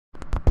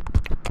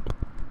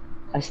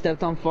I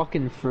stepped on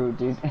fucking fruit,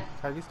 dude.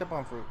 How'd you step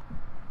on fruit?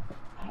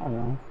 I don't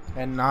know.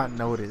 And not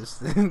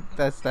notice.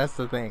 that's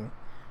the thing.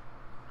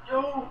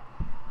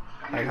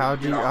 Like how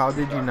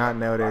did you not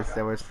notice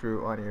there was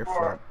fruit on your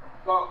foot?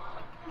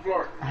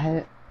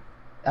 I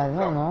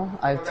don't know.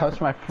 I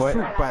touched my foot.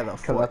 Fruit by the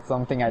Cause foot. that's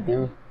something I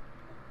do.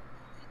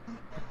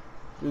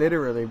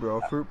 Literally,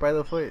 bro. Fruit by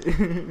the foot.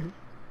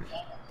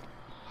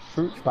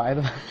 Fruit by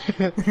the.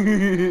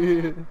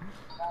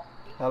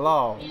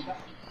 Hello,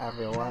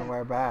 everyone.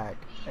 We're back.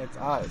 It's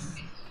us,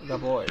 the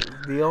boys,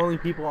 the only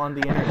people on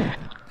the internet.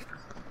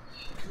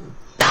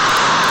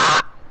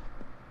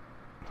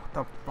 What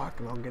the fuck,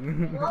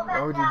 Logan?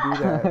 Why would you do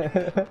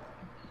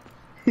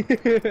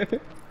that?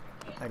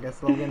 I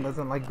guess Logan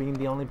doesn't like being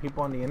the only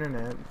people on the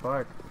internet.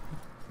 Fuck.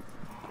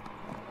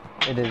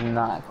 It is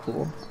not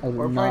cool. I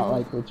do not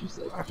like what you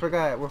said. I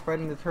forgot. We're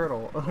fighting the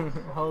turtle.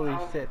 Holy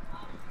shit.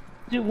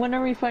 Dude, when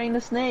are we fighting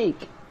the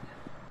snake?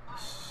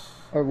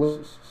 Or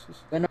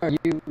when are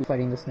you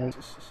fighting the snake?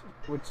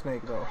 Which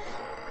snake, though?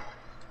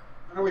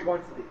 When are we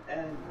going to the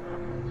end?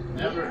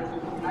 Never.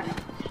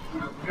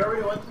 We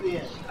already went to the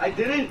end. I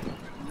didn't.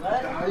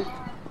 What?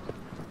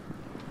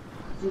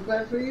 Too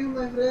bad for you,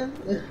 my friend.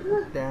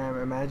 Damn,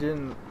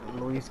 imagine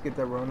Luis get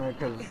the Rona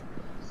because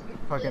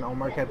fucking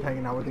Omar kept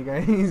hanging out with you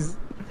guys.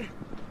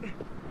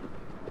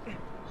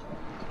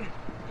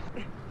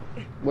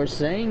 We're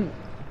saying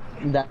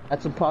that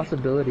that's a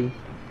possibility.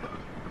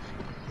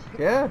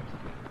 Yeah.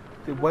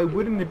 Dude, why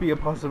wouldn't it be a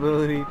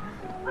possibility?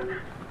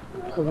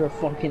 Because we're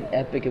fucking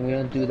epic and we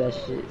don't do that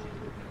shit.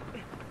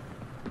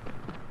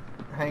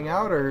 Hang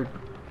out or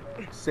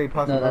say No,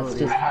 possibility? that's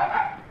just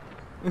how...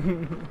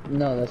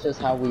 No, that's just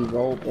how we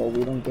roll, bro.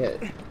 We don't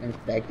get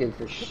infected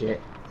for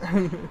shit.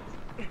 The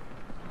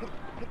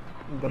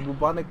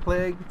bubonic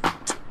plague?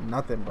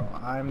 Nothing, bro.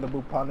 I'm the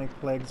bubonic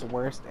plague's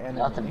worst enemy.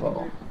 Nothing,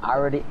 bro.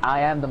 I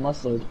am the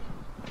mustard.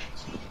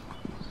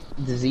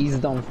 Diseases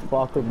don't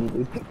fuck with me,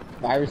 dude.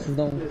 Viruses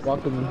don't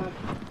fuck with me.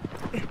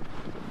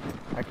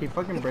 I keep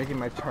fucking breaking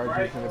my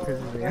chargers and it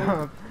pisses me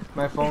off.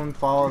 My phone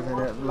falls and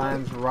it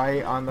lands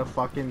right on the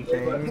fucking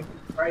thing.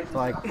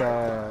 Like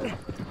the...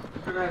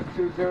 what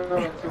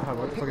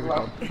the fuck is it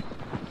called?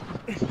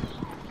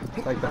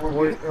 Like the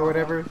port or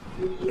whatever.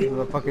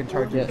 The fucking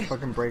charger just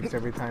fucking breaks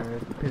every time.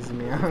 It pisses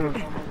me off.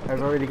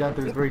 I've already gone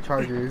through 3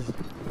 chargers.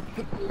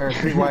 Or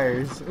 3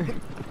 wires.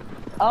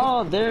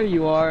 Oh, there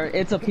you are.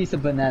 It's a piece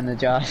of banana,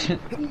 Josh.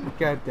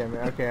 God damn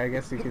it. Okay, I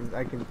guess I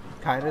can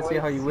kind of see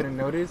how you wouldn't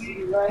notice,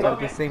 but at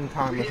the same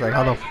time, it's like,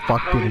 how the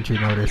fuck didn't you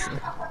notice?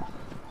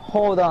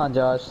 Hold on,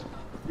 Josh.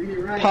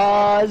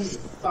 Pause.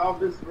 Solve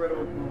this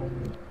riddle.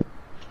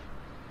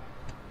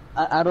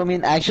 I don't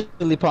mean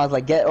actually pause,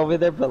 like get over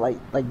there, but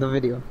like the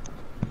video.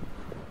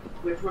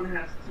 Which one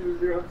has 2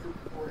 zeros and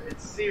 4?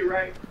 It's C,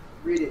 right?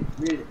 Read it.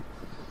 Read it.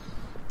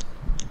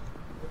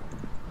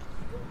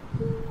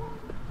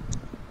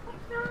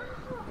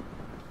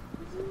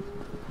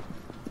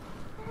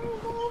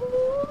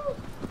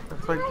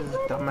 It's like this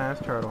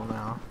dumbass turtle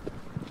now.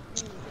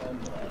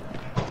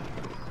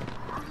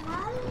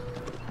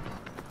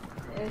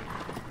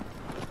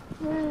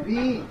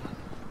 B.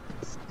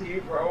 C,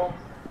 bro.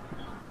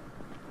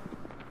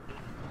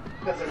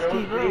 Because if it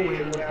was B,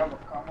 it would have a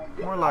common.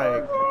 More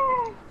like...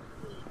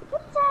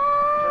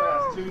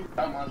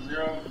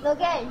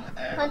 Logan,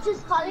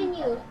 Hunter's calling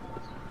you.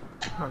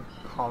 I'm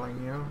calling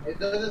you. It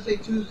doesn't say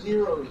 2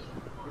 zeros.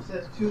 It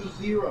says 2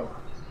 0.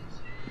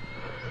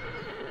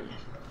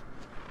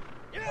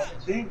 Yeah.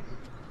 Think.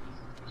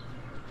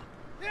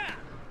 Yeah.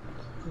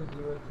 2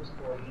 0 to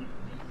 4.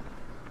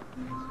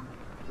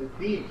 The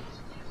B.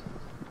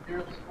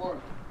 0 to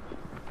 4.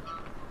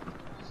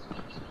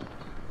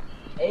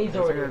 A's It's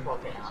already like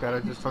fucking out.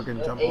 gotta just fucking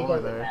jump A over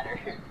doesn't there.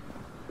 matter.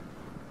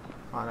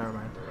 Oh, never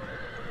mind.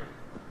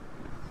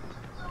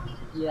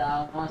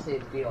 Yeah, I want to say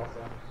it's B also.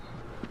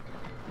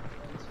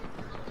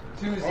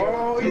 2 0.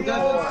 Oh, it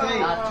doesn't say.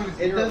 Not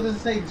 2 It doesn't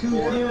say 2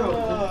 0.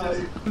 It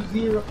says 2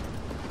 0.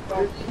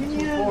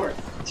 4.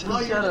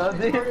 Shut up,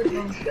 dude.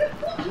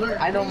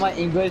 I know my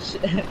English.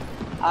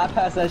 I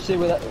passed that shit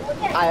with.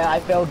 I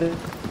failed it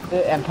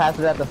and passed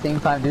it at the same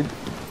time, dude.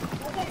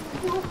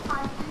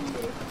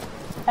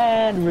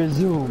 And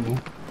resume.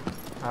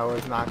 I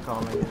was not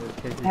calling you.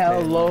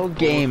 Hello,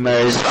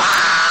 gamers.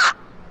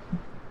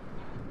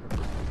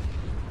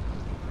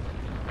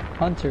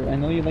 Hunter, I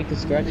know you like to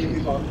scratch your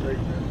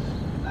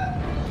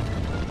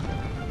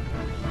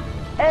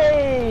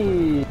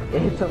Hey!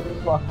 It's a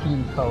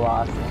fucking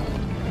colossus.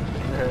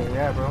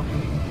 Yeah, bro.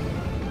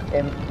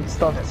 And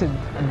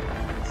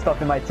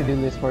stuff in my to-do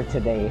list for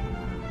today.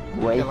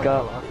 Wake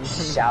up,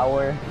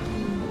 shower,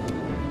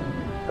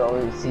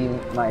 go see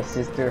my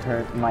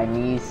sister, my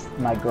niece,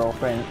 my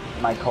girlfriend,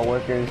 my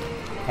coworkers,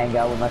 hang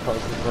out with my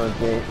closest for a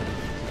bit.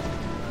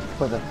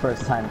 For the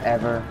first time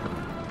ever.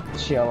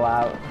 Chill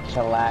out,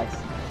 chillax,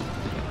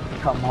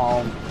 come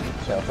home,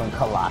 chill some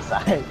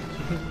colossi.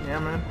 Yeah,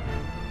 man.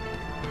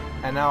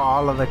 And now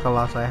all of the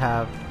colossi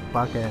have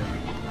fucking...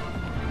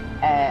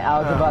 And I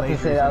was about to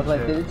say, I was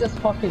like, shit. did it just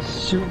fucking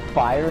shoot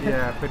fire?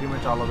 Yeah, pretty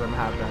much all of them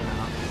have that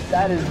now.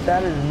 That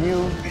is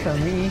new to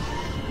me.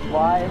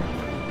 Why?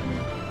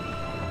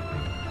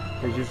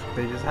 They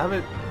just have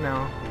it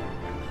now.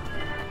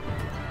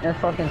 That's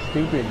fucking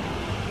stupid.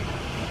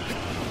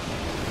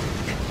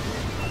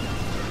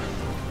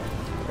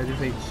 I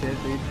just ate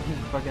shit, dude.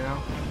 Fucking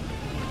hell.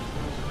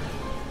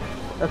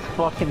 That's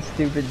fucking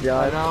stupid, I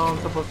Josh. know I'm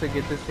supposed to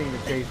get this thing to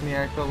chase me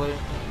actually.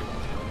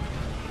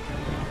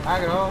 I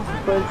know.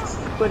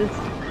 But it's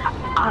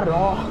I don't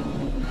know.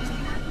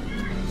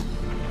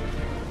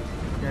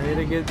 I need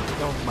to get.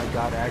 Oh my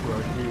god,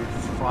 aggro, dude.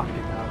 It's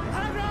fucking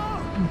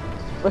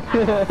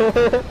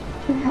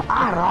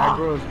out.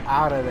 Aggro's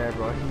out of there,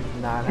 bro.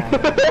 He's not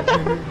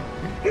having it.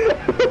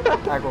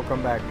 Aggro,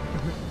 come back.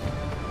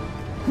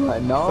 I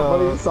know, So-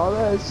 but you saw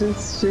that? It's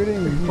just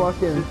shooting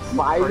fucking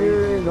fire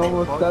crazy. and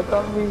almost Fuck stepped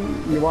that. on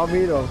me. You want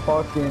me to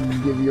fucking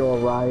give you a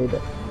ride?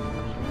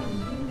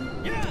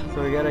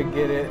 So we gotta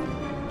get it.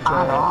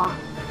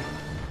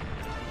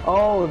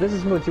 Oh, this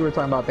is what you were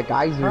talking about, the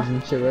geysers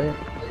and shit, right?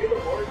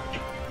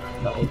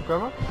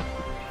 Grandma?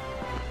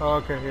 Oh,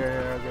 okay,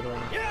 yeah, good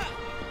one.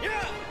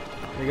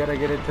 We gotta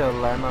get it to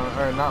land on,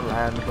 or not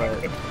land,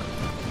 but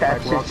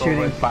That's like, walk just shooting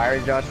over. fire,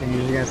 Josh, and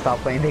you're just gonna stop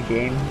playing the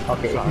game?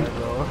 Okay. Sorry,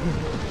 bro.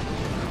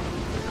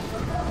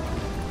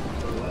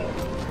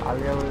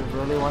 Alia was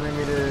really wanting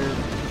me to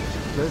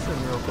listen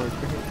real quick.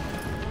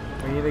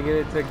 We need to get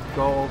it to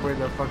go over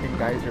the fucking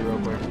geyser real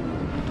quick.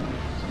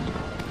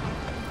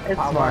 It's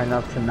Power. smart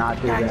enough to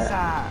not do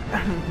that.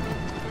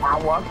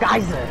 Power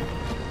geyser!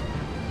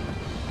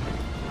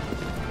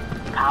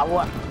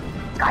 Power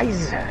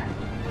geyser!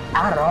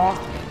 I don't know.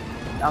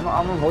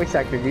 I'm a voice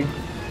actor, dude.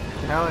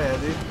 Hell yeah,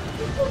 dude.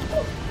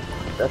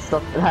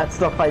 That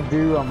stuff I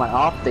do on my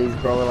off days,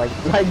 bro. Like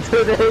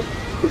today,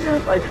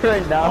 like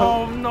right now.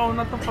 Oh no,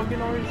 not the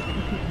fucking orange.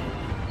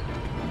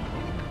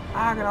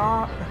 I got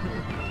off.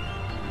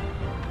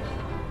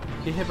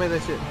 Get hit by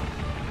that shit.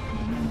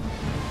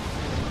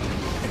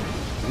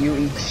 You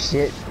eat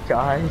shit,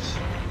 Josh.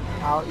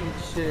 I'll eat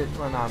shit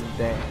when I'm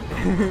dead.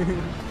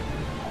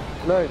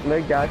 Look,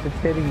 Josh, it's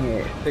hitting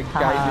it. The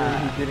geyser,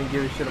 he didn't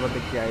give a shit about the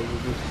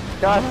geyser.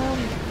 Josh,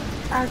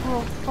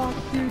 Aggro, fuck,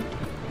 dude.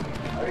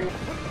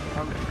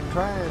 I'm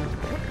trying.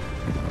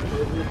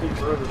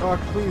 Oh,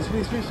 please.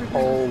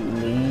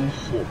 holy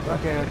shit.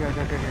 Okay.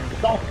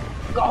 Go,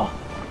 go.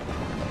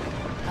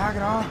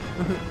 Aggro.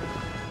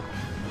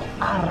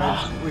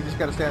 We just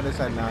gotta stay on this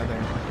side now, I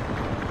think.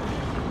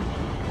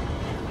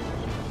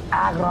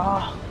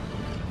 Aggro.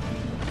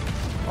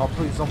 Oh,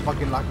 please don't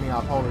fucking lock me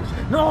up. Holy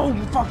shit. No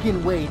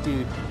fucking way,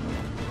 dude.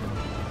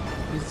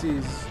 This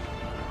is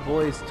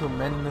Boys to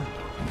Men.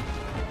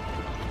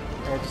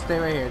 Yeah, just stay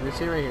right here. Just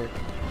stay right here.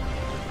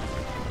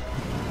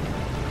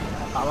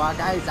 Our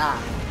guys are.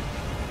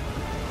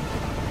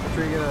 I'm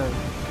sure you're gonna.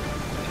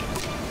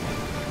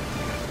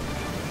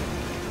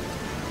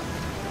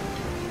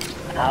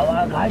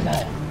 Our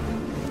geyser.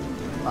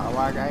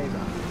 Our guys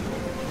are.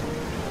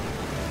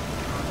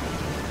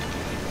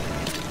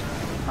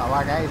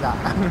 Our guys are.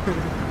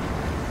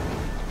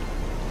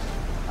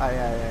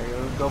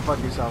 Yeah. Go fuck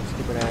yourself,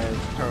 stupid ass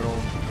turtle.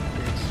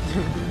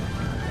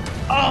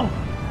 Oh,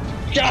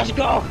 Josh,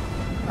 go.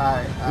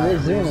 Alright,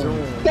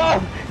 Resume.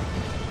 Go.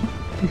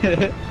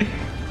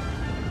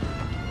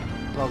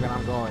 Logan,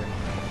 I'm going.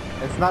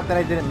 It's not that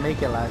I didn't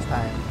make it last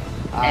time.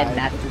 And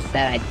that's just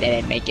that I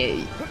didn't make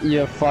it.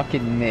 You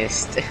fucking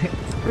missed.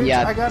 Bitch,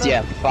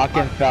 yeah,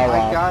 fucking fell I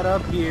off. got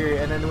up here,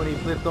 and then when he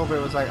flipped over,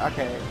 it was like,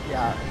 okay,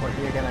 yeah, well,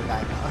 you're gonna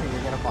die now.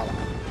 You're gonna fall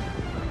off.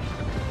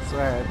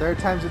 Swear, third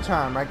time's a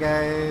charm, right,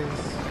 guys?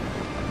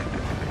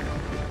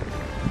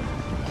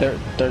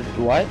 Third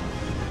what?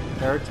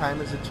 Third time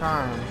is a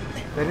charm.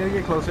 Do I need to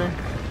get closer?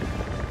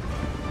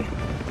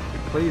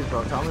 Please,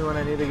 bro, tell me when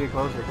I need to get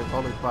closer, because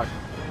holy fuck.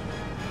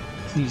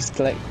 Please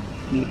click.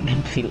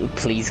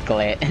 Please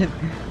click.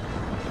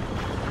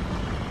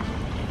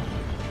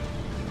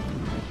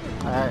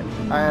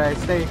 Alright,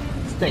 stay.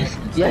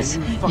 Yes,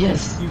 You fucking,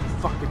 yes. You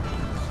fucking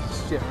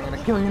shit, I'm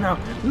gonna kill you now.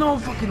 No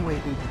fucking way,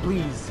 dude.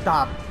 Please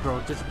stop,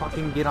 bro. Just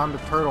fucking get on the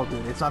turtle,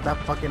 dude. It's not that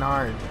fucking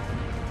hard.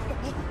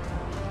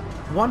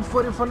 One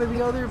foot in front of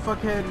the other,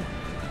 fuckhead.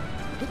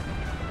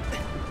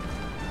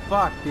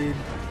 Fuck, dude.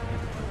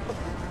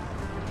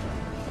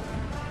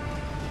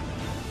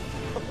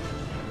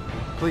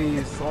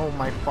 Please, oh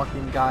my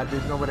fucking god,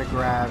 there's nowhere to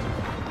grab.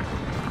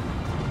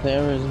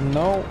 There is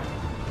no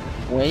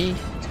way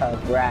to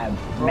grab.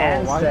 Bro,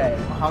 Man why- said.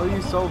 how are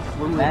you so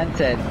fluid? Man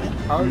said.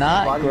 How is Not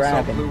his body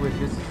grabbing. so fluid?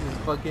 This is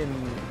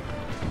fucking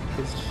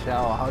his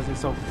shell. How is it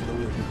so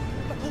fluid?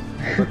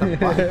 What the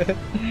fuck?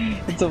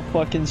 It's a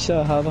fucking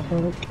show. How the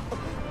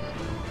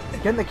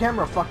fuck? Can the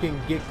camera fucking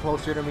get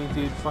closer to me,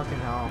 dude? Fucking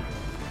hell.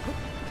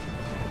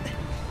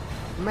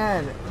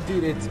 Man,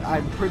 dude,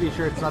 I'm pretty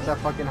sure it's not that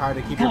fucking hard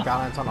to keep your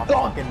balance on a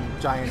fucking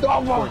giant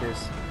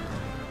tortoise.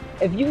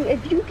 If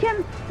you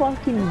can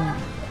fucking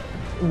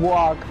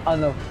walk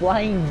on a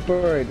flying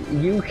bird,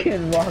 you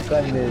can walk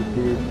on this,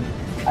 dude.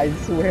 I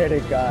swear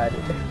to God.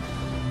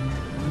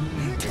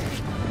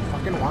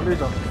 Fucking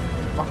Wander's a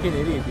fucking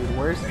idiot, dude.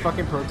 Worst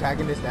fucking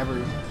protagonist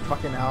ever.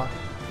 Fucking hell.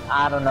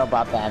 I don't know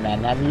about that,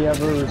 man. Have you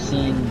ever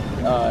seen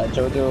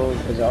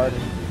JoJo's Bizarre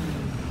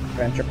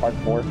Adventure Part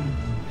 4?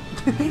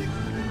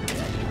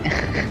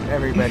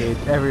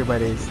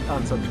 Everybody's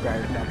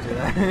unsubscribed after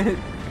that.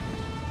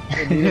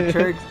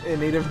 In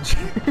Need of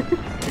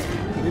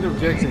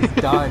Jerks is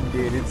done,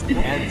 dude. It's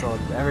cancelled.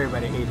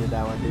 Everybody hated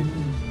that one, dude.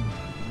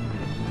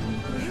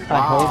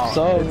 I hope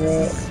so,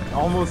 it's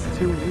almost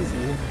too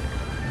easy.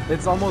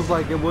 It's almost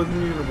like it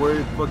wasn't even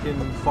worth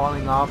fucking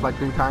falling off like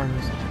 3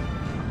 times.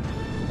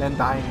 Then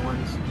dying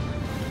once.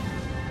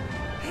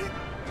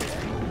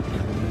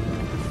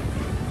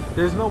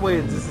 There's no way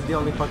this is the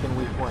only fucking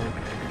weak point.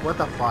 What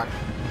the fuck?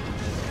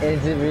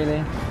 Is it really?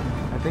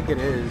 I think it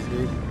is,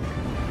 dude.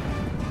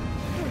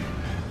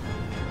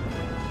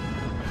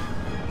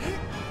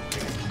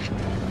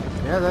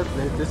 Yeah,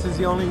 this is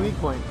the only weak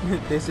point.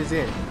 This is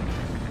it.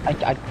 I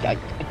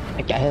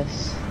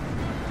guess.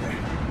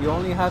 You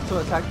only have to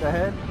attack the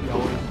head. It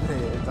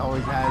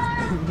always has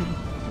been.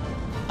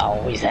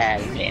 Always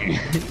has been.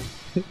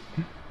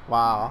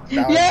 Wow.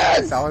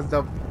 Yes! That was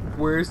the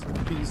worst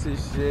piece of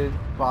shit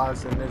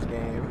boss in this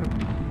game.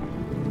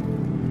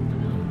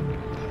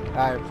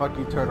 Alright, fuck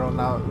you, turtle.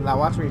 Now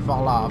watch me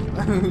fall off.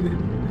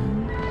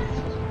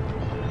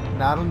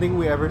 Now I don't think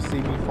we ever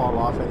see me fall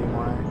off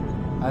anymore.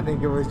 I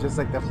think it was just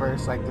like the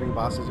first like 3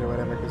 bosses or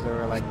whatever, because they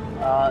were like,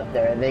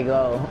 there they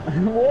go.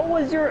 What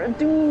was your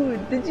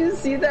dude? Did you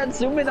see that?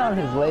 Zoom in on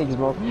his legs,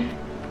 bro.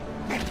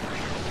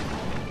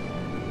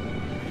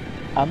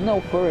 I'm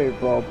no furry,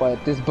 bro,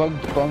 but this bug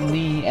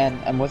bunny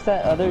and what's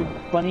that other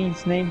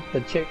bunny's name? The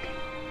chick?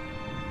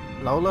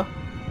 Lola?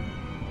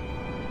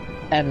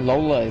 And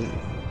Lola's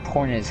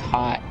porn is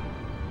hot.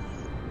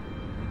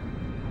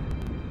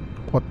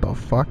 What the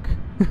fuck?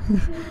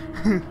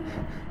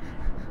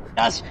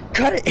 Gosh,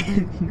 cut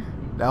it!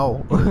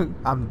 No,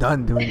 I'm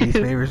done doing these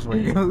favors for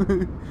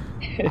you.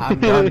 I'm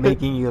done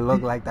making you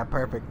look like the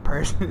perfect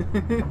person.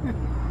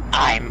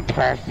 I'm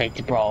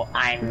perfect, bro.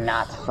 I'm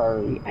not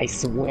furry. I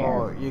swear.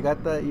 Oh, you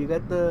got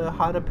the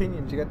hot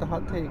opinions. You got the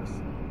hot takes.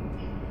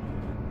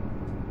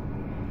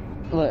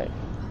 Look,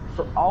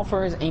 all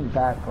furries ain't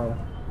bad, bro.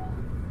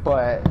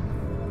 But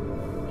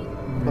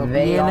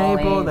they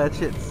DNA, bro, ain't... that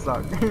shit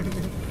sucked.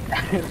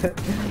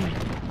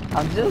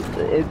 I'm just.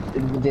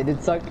 Did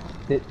it suck?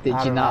 Did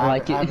you not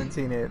like it? I haven't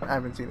seen it.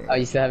 Oh,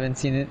 you still haven't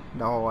seen it?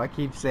 No, I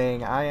keep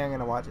saying I am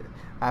gonna watch it.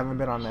 I haven't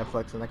been on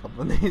Netflix in a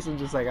couple of days. I'm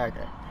just like,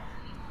 okay,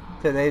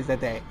 today's the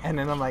day. And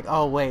then I'm like,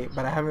 oh wait,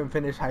 but I haven't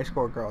finished High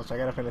Score Girl, so I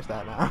gotta finish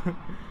that now.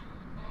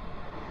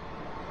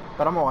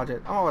 But I'm gonna watch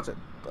it. I'm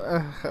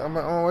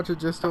gonna watch it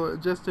just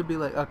to be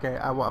like, okay,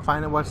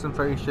 finally watch some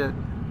furry shit.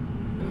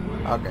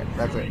 Okay,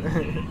 that's it.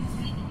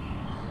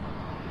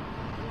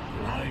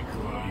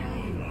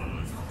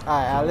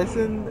 Alright, I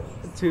listened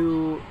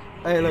to...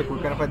 Hey, look,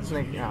 we're gonna fight the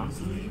snake now.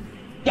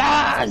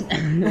 Yes!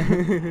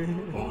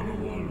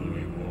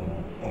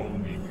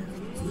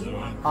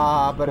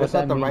 But it's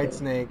not the right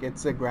snake,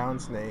 it's a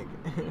ground snake.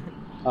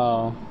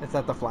 Oh. It's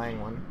not the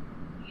flying one.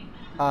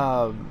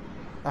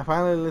 I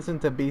finally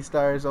listened to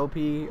Beastar's OP,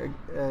 you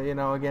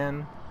know,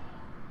 again.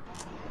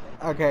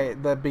 Okay,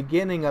 the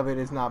beginning of it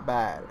is not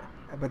bad,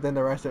 but then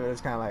the rest of it is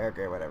kind of like,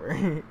 okay,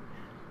 whatever.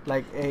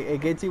 Like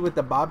it gets you with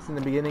the bops in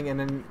the beginning, and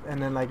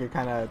then like it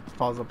kind of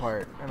falls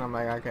apart, and I'm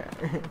like, okay.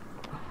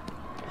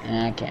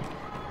 Okay,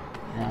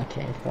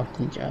 fuck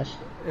you, Josh.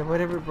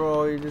 Whatever,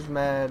 bro. You're just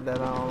mad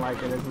that I don't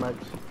like it as much.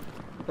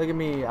 Look at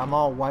me, I'm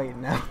all white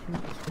now.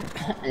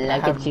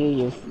 Look at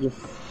you, you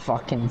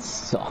fucking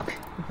suck.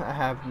 I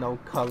have no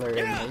color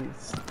in my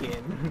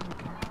skin.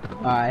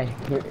 Alright,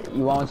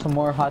 you want some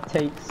more hot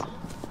takes?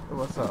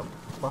 What's up?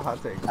 What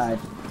hot takes? Alright,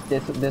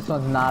 this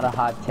one's not a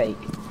hot take.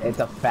 It's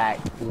a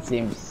fact. This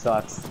game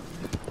sucks.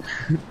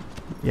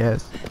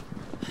 Yes.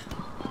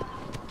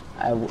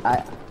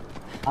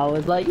 I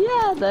was like,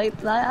 yeah,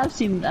 I've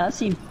seen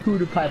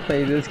PewDiePie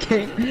play this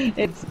game.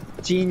 It's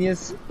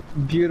genius,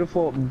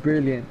 beautiful,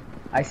 brilliant.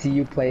 I see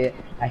you play it.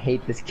 I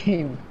hate this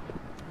game.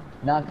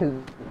 Not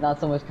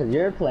so much because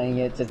you're playing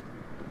it,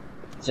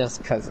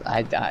 just because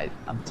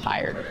I'm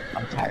tired.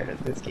 I'm tired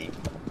of this game.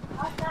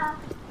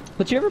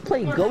 But you ever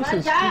play Ghost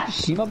of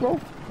Tsushima, bro?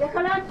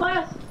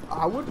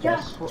 I would.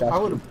 Josh, I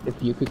would.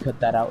 if you could cut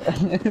that out.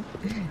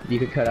 You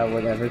could cut out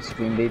whatever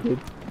scream they did.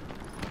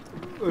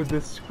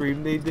 The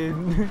scream they did.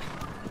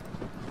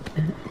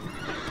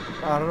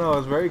 I don't know.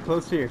 It's very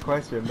close to your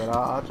question, but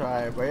I'll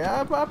try it. But yeah,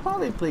 I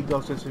probably play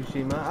Ghost of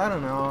Tsushima. I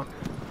don't know.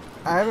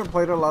 I haven't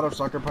played a lot of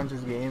Sucker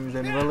Punch's games,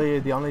 and really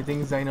the only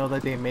things I know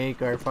that they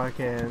make are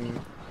fucking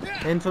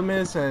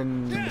Infamous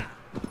and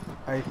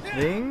I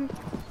think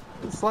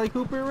Sly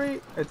Cooper,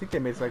 right? I think they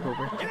made Sly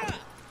Cooper.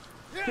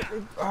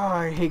 Oh,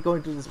 I hate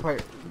going through this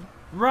part.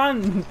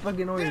 Run!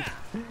 Fucking noise.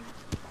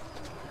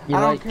 I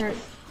don't care.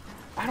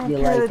 I don't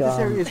care that this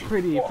area is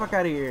pretty. Fuck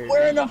out of here.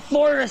 We're in a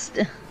forest!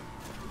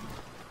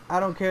 I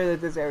don't care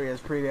that this area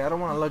is pretty. I don't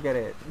want to look at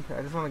it.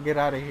 I just want to get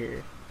out of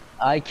here.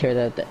 I care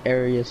that the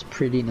area is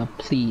pretty. Now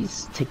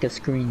please take a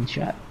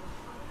screenshot.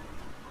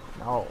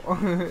 No.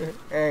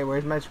 Hey,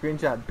 where's my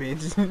screenshot,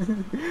 bitch?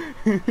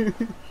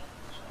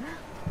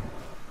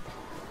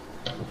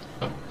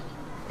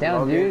 Damn,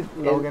 Logan,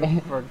 dude.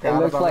 Logan forgot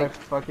looks about like my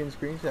fucking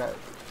screenshot.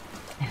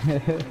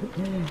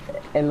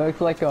 it looks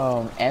like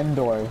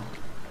Endor.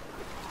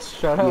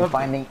 Shut You're up.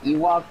 finding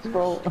Ewoks,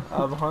 bro.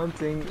 I'm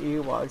hunting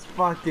Ewoks.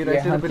 Fuck, dude, I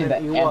You're should have been hunting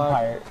an the Ewok.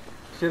 Empire.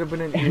 Should have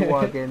been an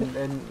Ewok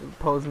and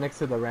posed next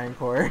to the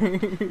Rancor.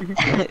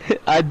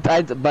 By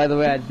the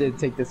way, I did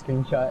take the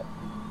screenshot.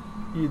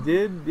 You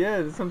did?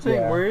 Yeah, that's what I'm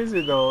saying. Yeah. Where is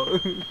it though?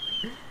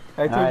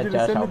 I told Alright, you to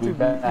Josh, send I'll it be to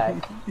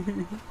back.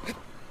 me.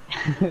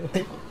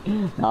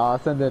 No, I'll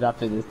send it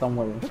after this, don't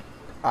worry.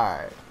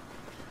 Alright.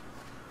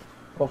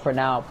 But for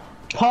now,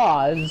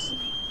 pause.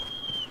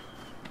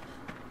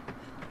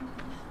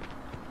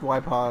 Why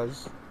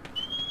pause?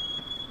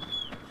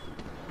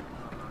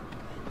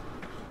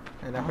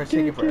 And that part's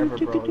taking forever,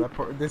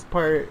 bro. This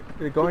part,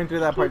 going through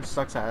that part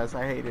sucks ass.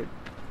 I hate it.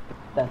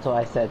 That's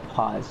why I said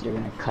pause. You're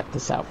gonna cut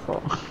this out,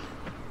 bro.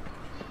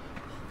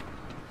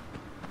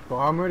 Well,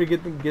 I'm ready to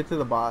get to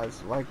the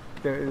boss. Like,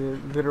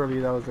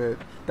 literally, that was it.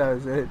 That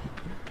was it.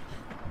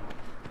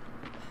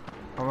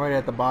 I'm already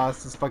at the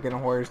boss. This fucking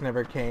horse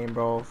never came,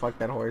 bro. Fuck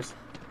that horse.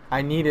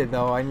 I need it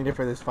though. I need it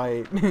for this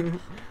fight.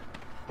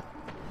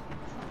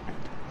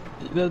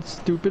 That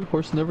stupid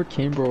horse never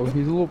came, bro.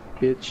 He's a little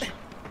bitch.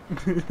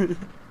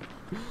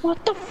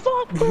 What the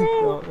fuck,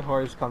 bro? The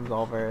horse comes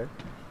over,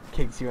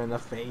 kicks you in the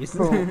face.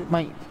 Bro,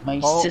 my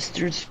Oh.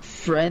 sister's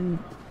friend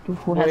who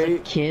has a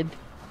Wait, kid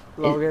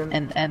Logan.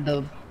 and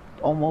the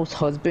almost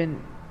husband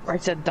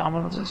writes at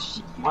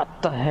Domino's. What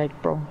the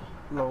heck, bro?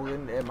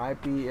 Logan, it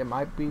might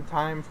be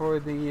time for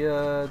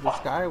the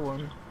sky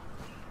one.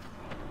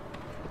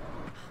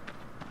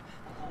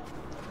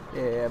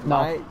 Yeah, it No.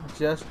 might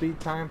just be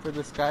time for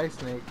the sky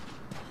snake.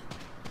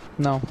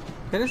 No.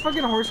 Can this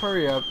fucking horse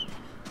hurry up?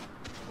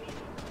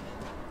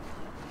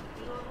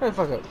 Hurry the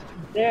fuck up.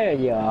 There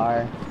you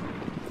are.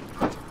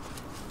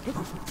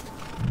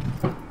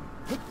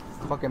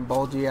 Fucking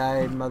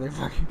bulgy-eyed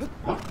motherfucker.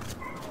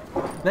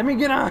 Let me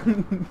get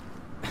on!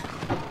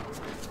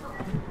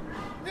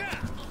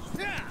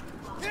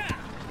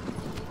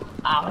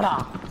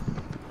 Agra.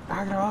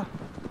 Agra.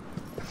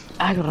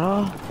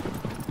 Agra.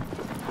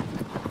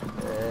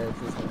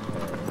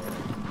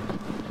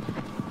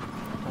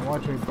 I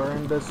want you to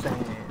burn the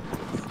sands.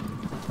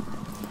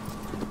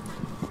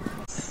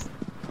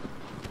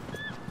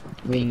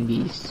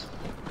 Wingies.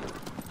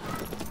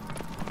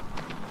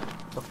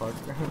 The fuck?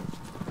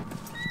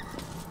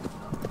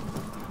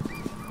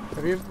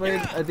 Have you ever played?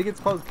 I think it's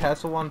called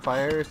Castle on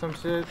Fire or some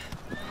shit.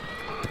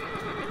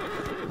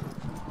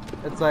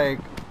 It's like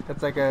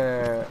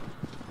a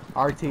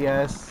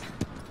RTS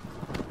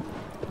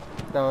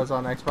that was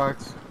on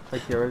Xbox,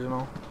 like the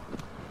original.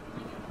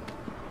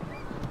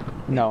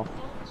 No.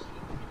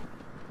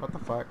 What the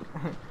fuck?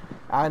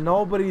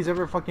 Nobody's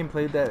ever fucking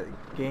played that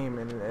game,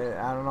 and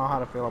I don't know how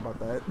to feel about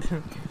that.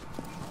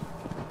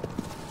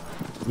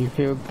 You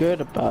feel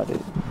good about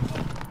it.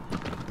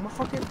 I'm a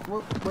fucking.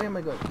 What way am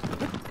I going?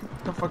 Get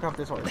the fuck off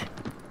this horse.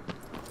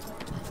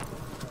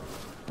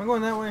 I'm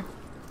going that way.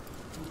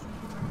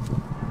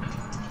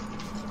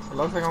 It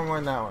looks like I'm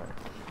going that way.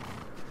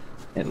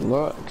 It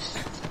looks.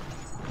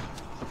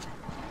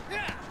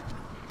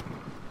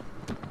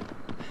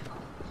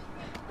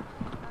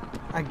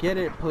 I get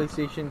it,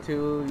 PlayStation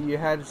 2. You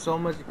had so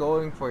much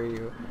going for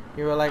you.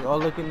 You were like, oh,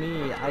 look at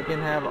me. I can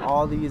have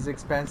all these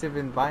expansive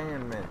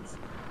environments.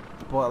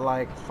 But,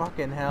 like,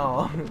 fucking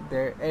hell.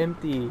 They're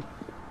empty.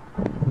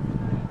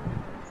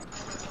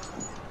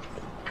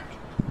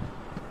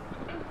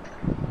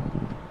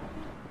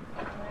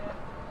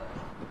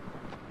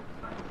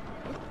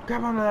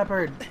 Grab onto that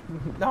bird.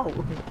 No.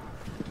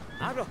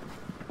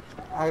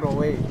 Agro,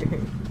 wait.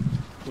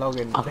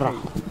 Logan, Agro.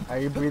 hey, are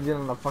you breathing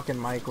on the fucking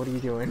mic? What are you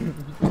doing?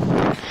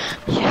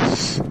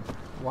 Yes.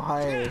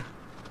 Why?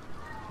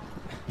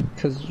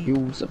 Cause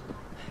use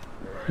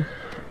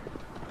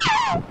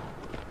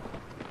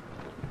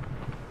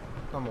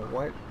Come on,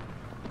 what?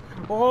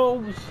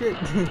 Oh shit!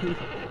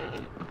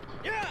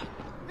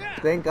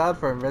 Thank God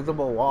for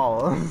invisible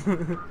walls.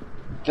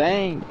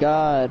 Thank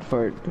God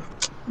for.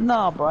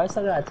 No, bro. I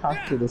said I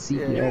talked to the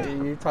CEO. Yeah,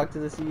 you talked to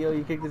the CEO.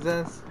 You kicked his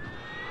ass.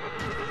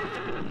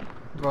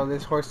 Bro,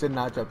 this horse did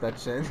not jump that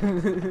shit.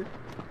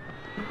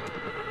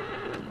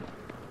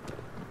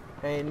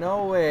 Hey,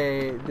 no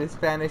way! This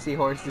fantasy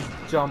horse just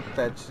jumped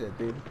that shit,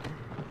 dude.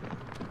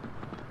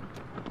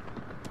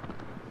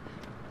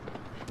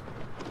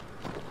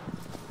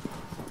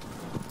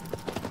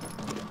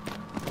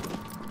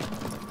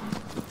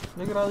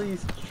 Look at all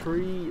these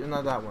trees.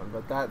 Not that one,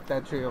 but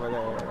that tree over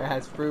there. It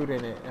has fruit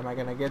in it. Am I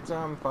gonna get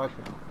some? Fuck.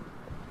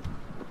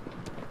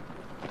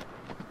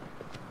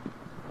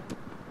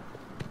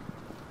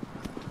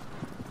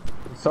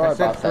 Sorry I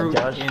said about that, fruit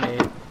Josh. in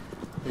it.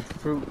 It's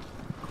fruit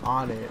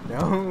on it.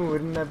 No,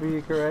 wouldn't that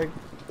be correct?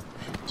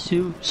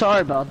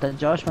 Sorry about that,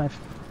 Josh. My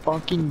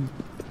fucking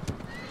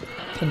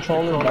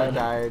controller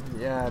died.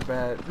 Yeah, I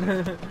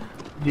bet.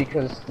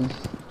 because these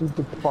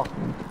stupid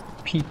fucking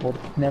people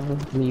never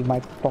leave my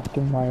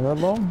fucking wire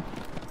alone.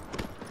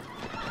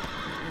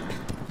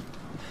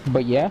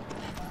 But yeah.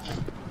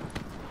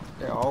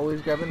 They're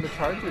always grabbing the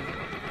chargers.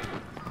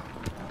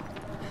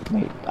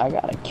 Wait, I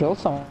gotta kill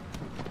someone.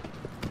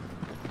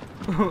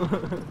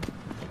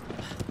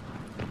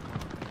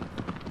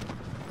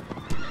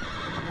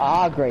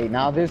 Ah, great.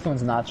 Now this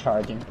one's not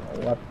charging.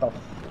 What the f—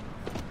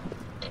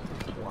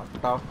 What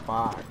the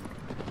fuck?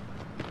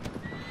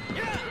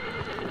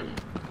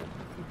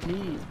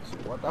 Jeez,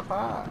 what the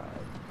fuck?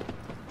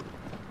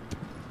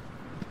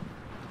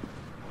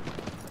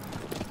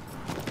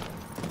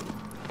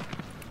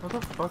 What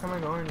the fuck am I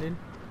going, dude?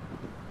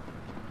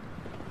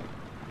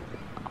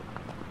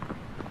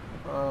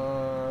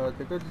 I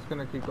think I'm just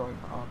gonna keep going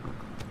up.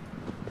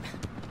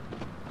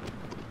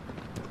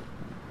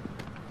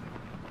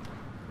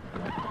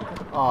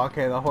 Oh,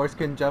 okay, the horse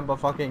can jump a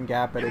fucking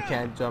gap, but it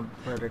can't jump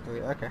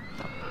vertically. Okay.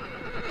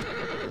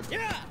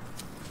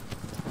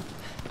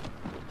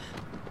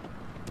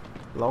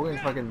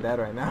 Logan's fucking dead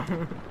right now.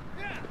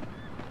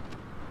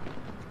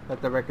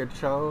 Let the record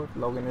show,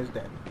 Logan is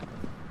dead.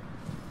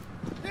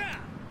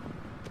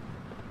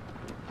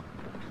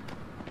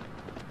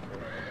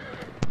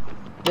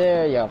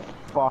 There you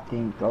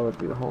fucking go,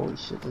 dude. Holy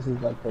shit, this is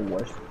like the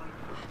worst.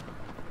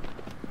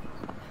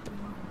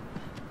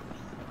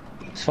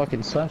 It's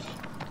fucking sus.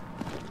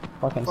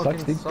 Fucking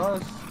sucks, dude.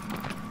 Sus.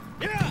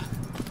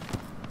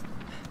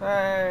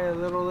 Hey,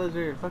 little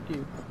lizard, fuck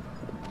you.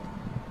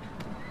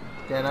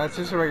 Yeah, no, it's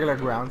just a regular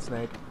ground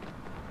snake.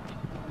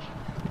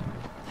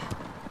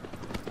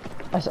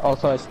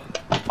 Also,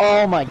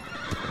 oh my.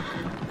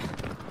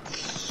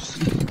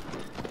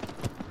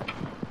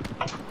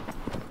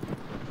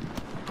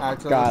 Alright,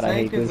 so God, the I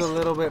hate snake is this. a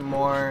little bit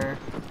more,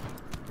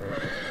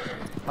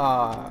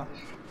 I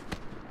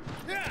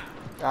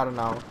don't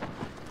know,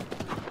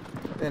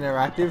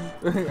 interactive,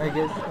 I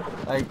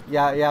guess. Like,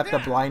 yeah, you have to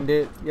blind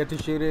it, you have to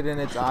shoot it in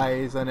its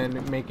eyes and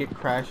then make it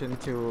crash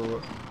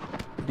into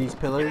these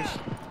pillars.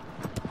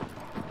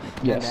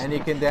 Yes. And then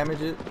you can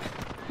damage it.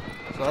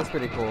 So that's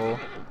pretty cool.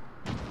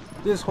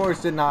 This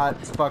horse did not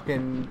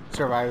fucking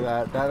survive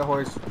that. That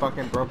horse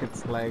fucking broke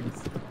its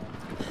legs.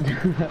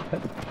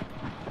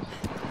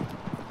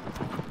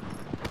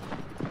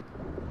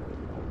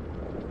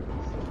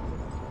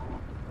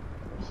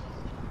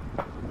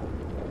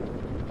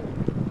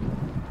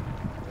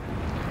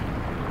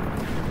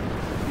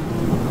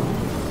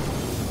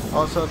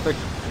 Also, if the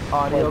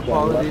audio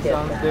quality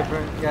sounds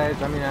different, guys,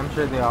 I mean, I'm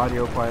sure the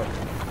audio quality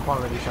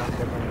sounds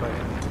different, but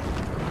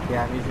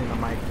yeah, I'm using the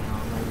mic now.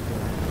 I'm not using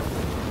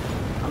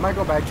it. I might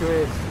go back to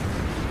it,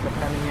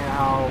 depending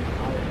on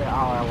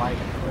how I like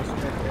it.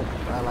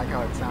 If I like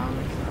how it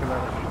sounds, because I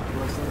haven't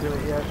listened to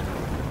it yet.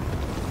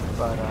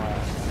 But,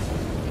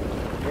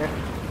 yeah,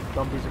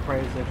 don't be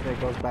surprised if it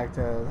goes back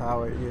to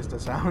how it used to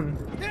sound.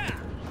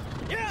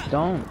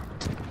 Don't.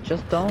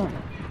 Just don't.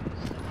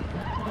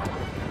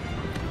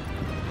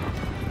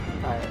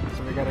 Alright,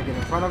 so we gotta get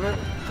in front of it.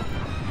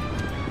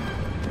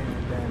 And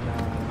then,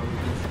 we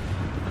just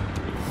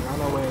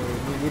run away.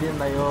 We didn't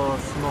like, oh,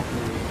 smoke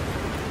me.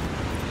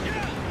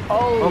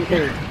 Oh!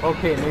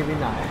 Okay, maybe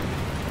not.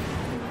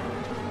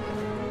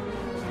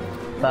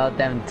 About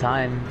damn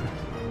time.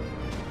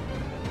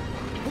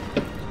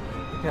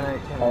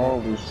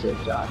 Holy shit,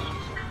 Josh.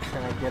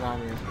 Can I get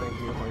on you? Thank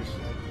you, horse.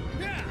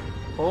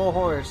 Whole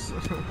horse.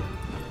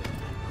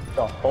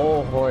 The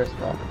whole horse,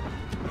 bro.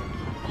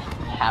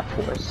 Half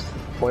horse.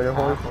 Quarter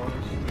horse.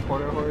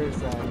 Quarter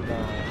horse and,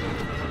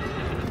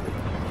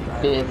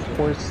 Fifth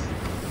horse.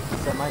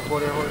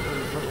 semi-quarter horse.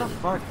 What the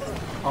fuck?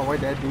 Oh, we're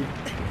dead, dude.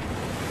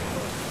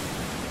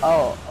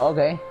 Oh,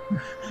 okay.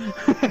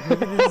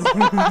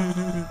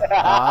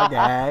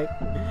 Okay.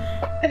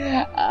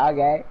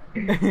 Okay.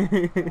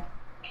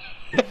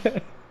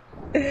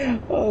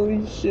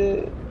 Holy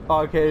shit.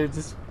 Okay, it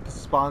just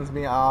spawns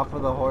me off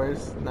of the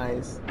horse.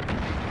 Nice.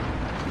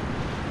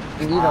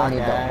 You don't need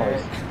the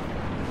horse.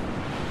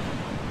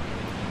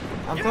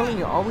 I'm telling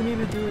you, all we need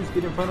to do is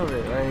get in front of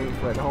it, right?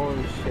 But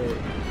holy shit.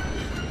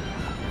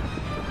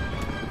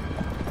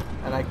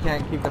 And I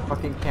can't keep the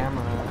fucking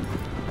camera.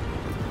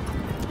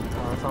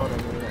 Oh, that's not what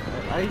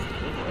I need.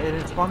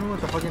 It spawned me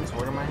with the fucking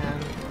sword in my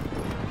hand.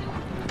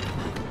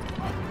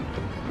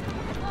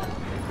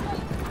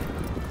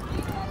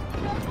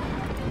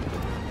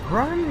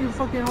 Run, you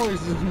fucking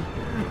horse!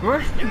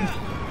 Run!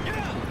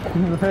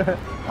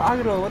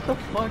 Agro, what the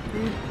fuck,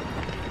 dude?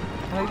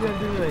 How you gonna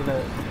do like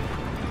that?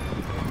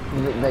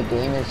 The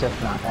game is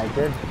just not that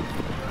good.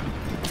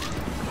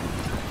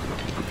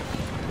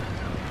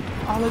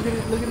 Oh, look at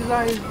it! Look at his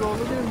eyes, bro!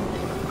 Look at him!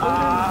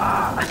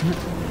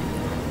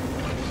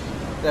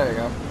 There we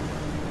go.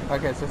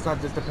 Okay, so it's not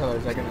just the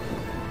pillars.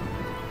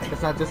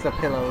 It's not just the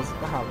pillows.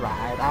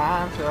 Alright,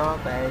 I'm sure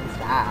things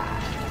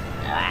fine.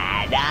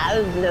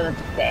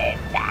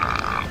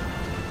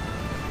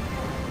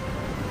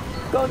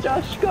 Go,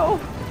 Josh, go!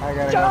 I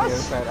gotta go on the other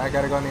side. I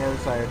gotta go on the other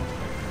side.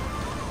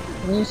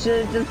 You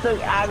should have just took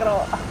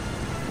aggro.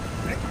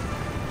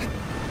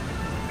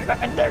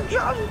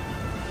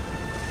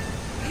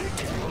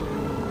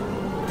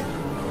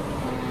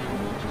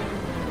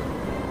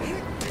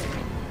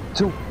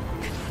 Two.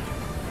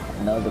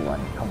 Another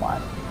one, come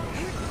on.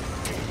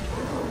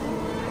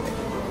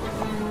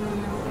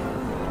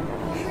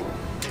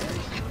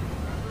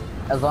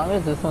 As long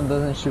as this one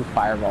doesn't shoot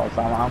fireballs,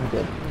 I'm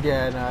good.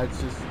 Yeah, no, it's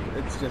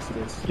just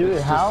this. Dude,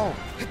 it's how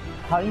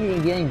are you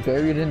getting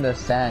buried in the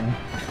sand?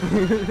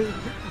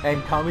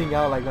 And coming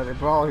out like,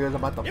 bro, he was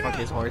about to fuck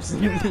his horse.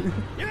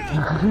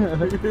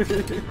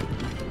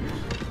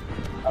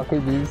 Okay,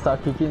 dude,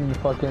 stop kicking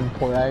fucking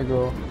poor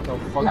aggro. The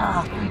fuck?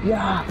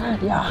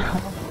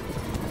 Yeah.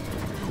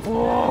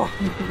 Oh.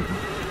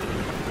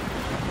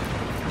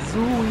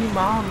 Zooey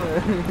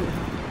mama.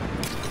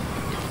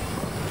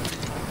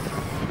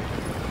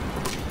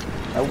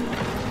 Nope.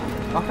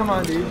 Oh, come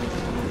on, dude.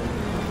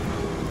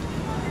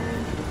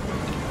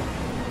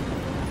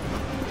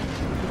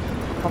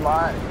 Come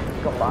on.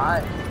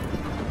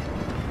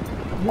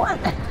 What?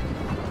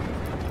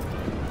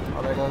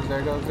 Oh, there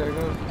goes.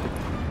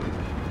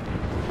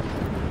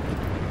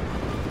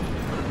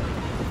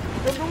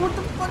 What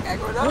the fuck,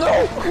 Echo? No!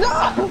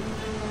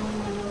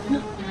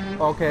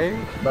 Okay.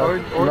 Or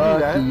do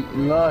that.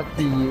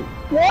 Lucky.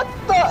 What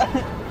the?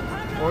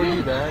 Or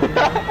do that,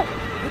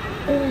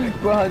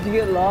 Bro, how'd you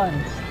get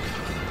launched?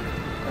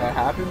 That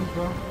happens,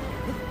 bro.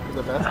 For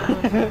the best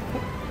of us.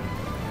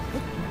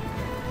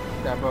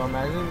 Yeah, bro,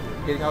 imagine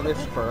getting all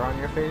this fur on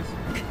your face.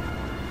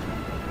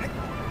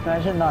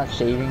 Imagine not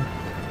shaving.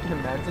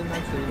 Imagine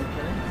not shaving.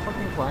 Can I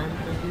fucking climb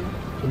with you?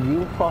 Can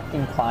you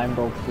fucking climb,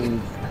 bro,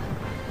 please?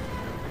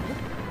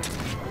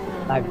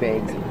 I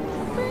beg.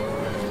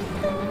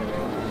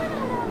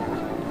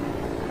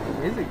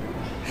 Is it?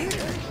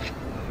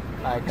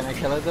 Alright, can I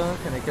kill it though?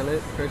 Can I kill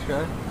it? First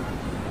try?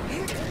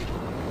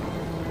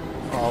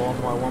 Oh,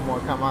 one more,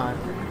 come on.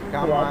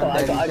 Come on,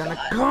 Daddy's gonna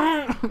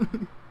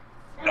come!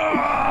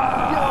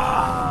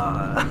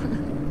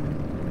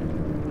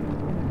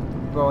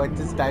 Bro, it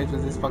just dies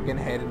with his fucking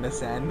head in the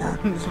sand.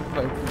 It's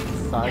fucking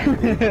sucks.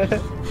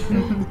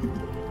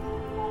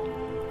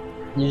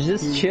 You're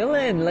just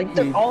chilling. Like,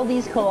 all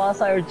these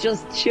colossi are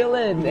just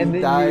chilling. And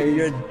then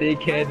you're a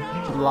dickhead.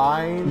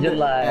 Blind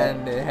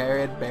and the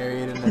hair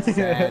buried in the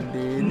sand,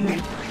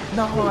 dude.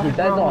 No, he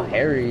dies all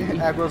hairy.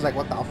 Everyone's like,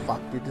 what the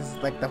fuck, dude? This is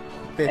like the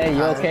 5th Hey, you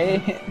time.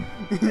 okay?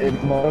 In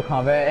Mortal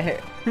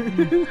Kombat.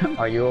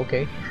 Are you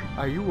okay?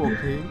 Are you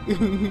okay?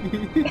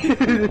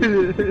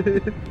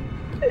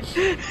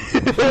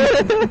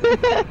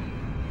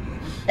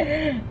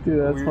 Dude,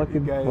 that's Weird,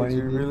 fucking guys, funny.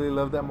 You dude. really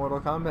love that Mortal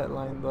Kombat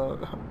line, though.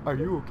 Are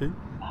you okay?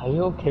 Are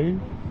you okay?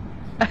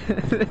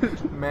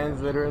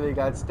 Man's literally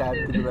got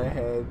stabbed through the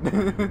head,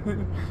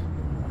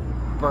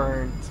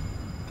 burnt,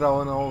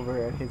 thrown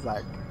over, and he's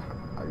like,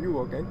 "Are you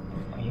okay?"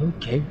 Are you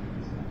okay?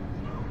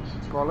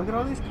 Bro, look at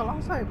all these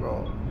colossi,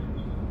 bro.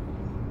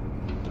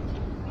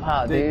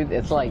 Wow, dude,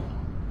 it's like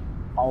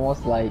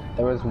almost like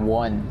there was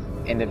one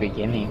in the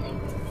beginning.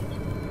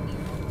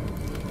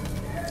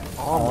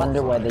 I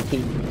wonder why they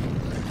keep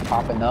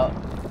popping up.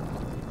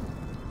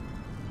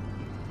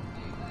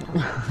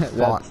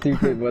 That's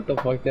stupid. What the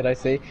fuck did I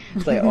say?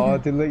 It's like, oh,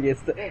 dude, look,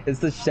 it's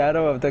the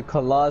shadow of the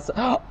colossus.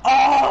 Oh!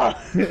 Oh,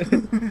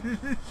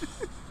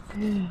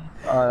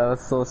 that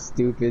was so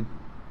stupid.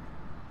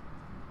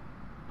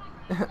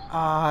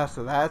 Ah,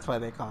 so that's why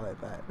they call it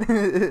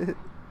that.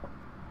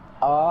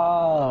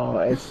 Oh,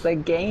 it's the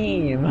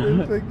game.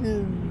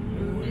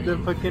 The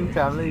fucking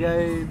Family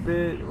Guy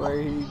bit where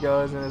he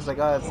goes and it's like,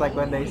 oh, it's like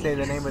when they say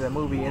the name of the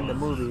movie in the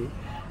movie.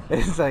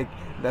 It's like,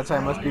 that's why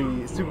it must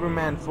be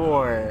Superman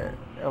 4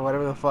 or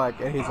whatever the fuck.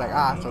 And he's like,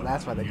 ah, so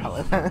that's why they call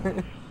it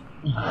that.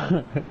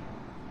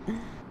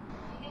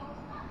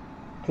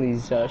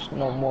 Please, Josh,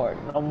 no more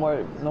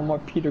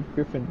Peter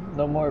Griffin,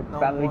 no more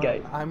Family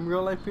Guy. I'm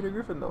real life Peter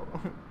Griffin though.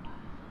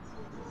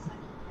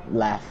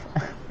 Laugh.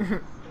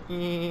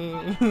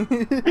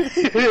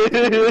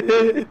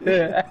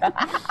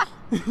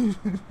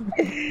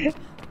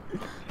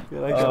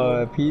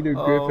 Like Peter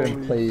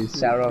Griffin plays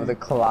Shadow of the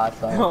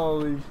Colossus.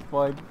 Holy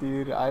fuck,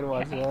 dude! I'd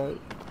watch that.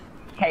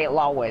 Hey,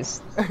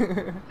 Lois.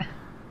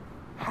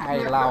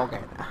 Hey,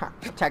 Logan.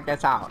 Check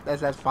this out.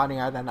 This is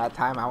funnier than that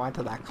time I went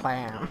to that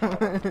clam.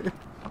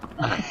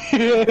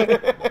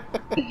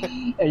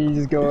 And you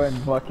just go and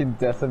fucking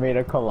decimate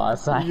a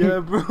colossi. Yeah,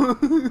 bro.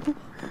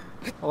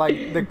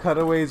 Like, the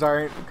cutaways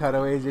aren't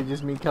cutaways, it's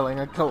just me killing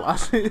a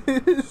colossus.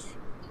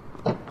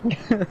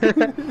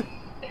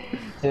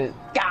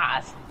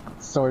 Gas!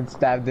 Sword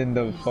stabbed in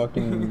the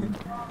fucking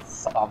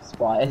soft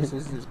spot. This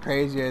is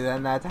crazier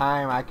than that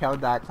time I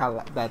killed that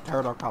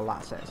turtle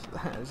colossus.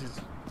 It's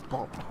just,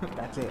 boom.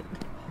 That's it.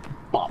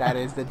 That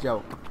is the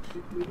joke.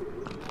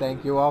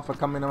 Thank you all for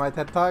coming to my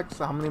TED Talks.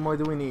 How many more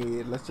do we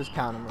need? Let's just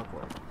count them real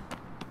quick.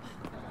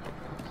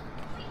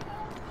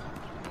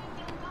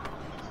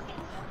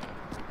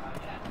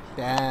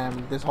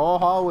 Damn, this whole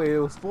hallway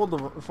was full of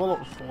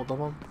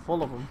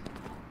them.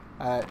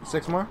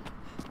 6 more?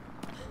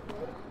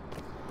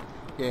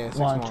 Yeah, 6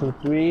 more. 1, 2,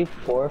 3,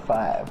 4,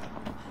 5.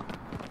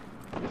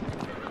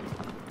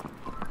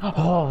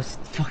 Oh,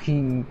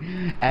 fucking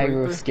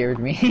aggro scared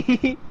me.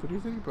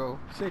 3, bro.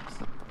 6.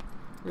 Look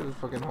at this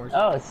fucking horse.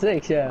 Oh,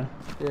 6, yeah.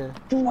 Yeah.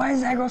 Dude, why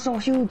is aggro so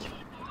huge?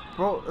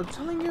 Bro, I'm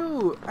telling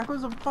you,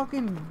 Aggro's a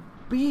fucking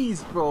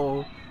beast,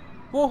 bro.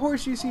 What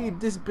horse you see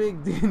this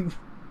big, dude?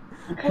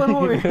 What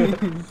horse?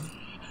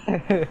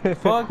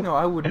 Fuck no,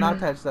 I would not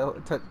touch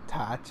that.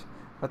 Touch.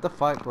 What the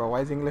fuck, bro?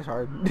 Why is English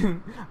hard?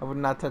 I would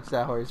not touch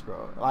that horse,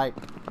 bro. Like,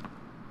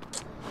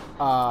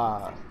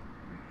 I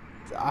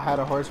had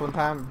a horse one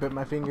time, bit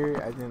my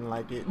finger. I didn't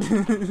like it.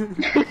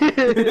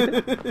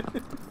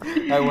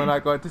 I will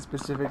not go into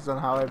specifics on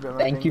how I bit my finger.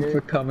 Thank you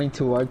for coming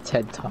to our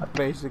TED Talk.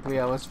 Basically,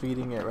 I was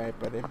feeding it right,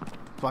 but it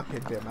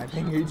fucking bit my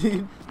finger,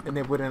 dude, and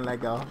it wouldn't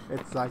let go.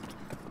 It sucked.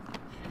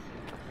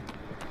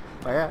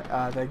 But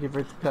yeah, thank you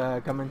for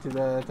coming to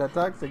the TED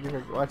Talks. Thank you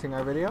for watching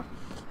our video.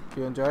 If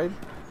you enjoyed,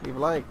 leave a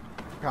like,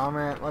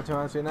 comment what you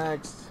want to see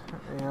next,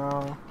 you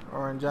know,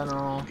 or in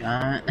general.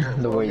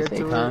 The way you say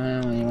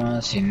comment what you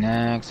want to see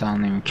next. I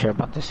don't even care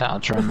about this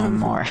outro no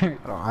more.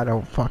 I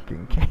don't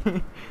fucking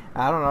care.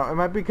 I don't know. It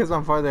might be because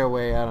I'm farther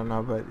away. I don't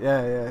know, but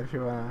yeah. If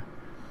you wanna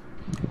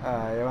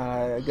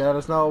let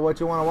us know what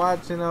you wanna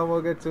watch, you know,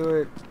 we'll get to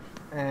it.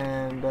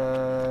 And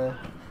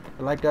if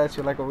you like us,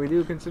 you like what we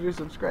do, consider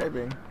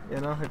subscribing. You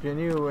know, if you're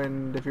new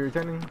and if you're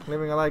returning,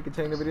 leaving a like and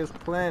sharing the videos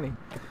plenty.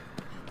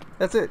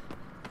 That's it.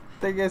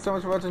 Thank you guys so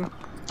much for watching.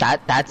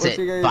 That's We'll it.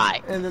 see you guys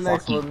Bye. in the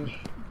next one.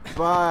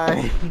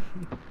 Bye.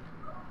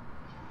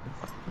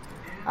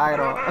 I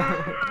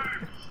don't.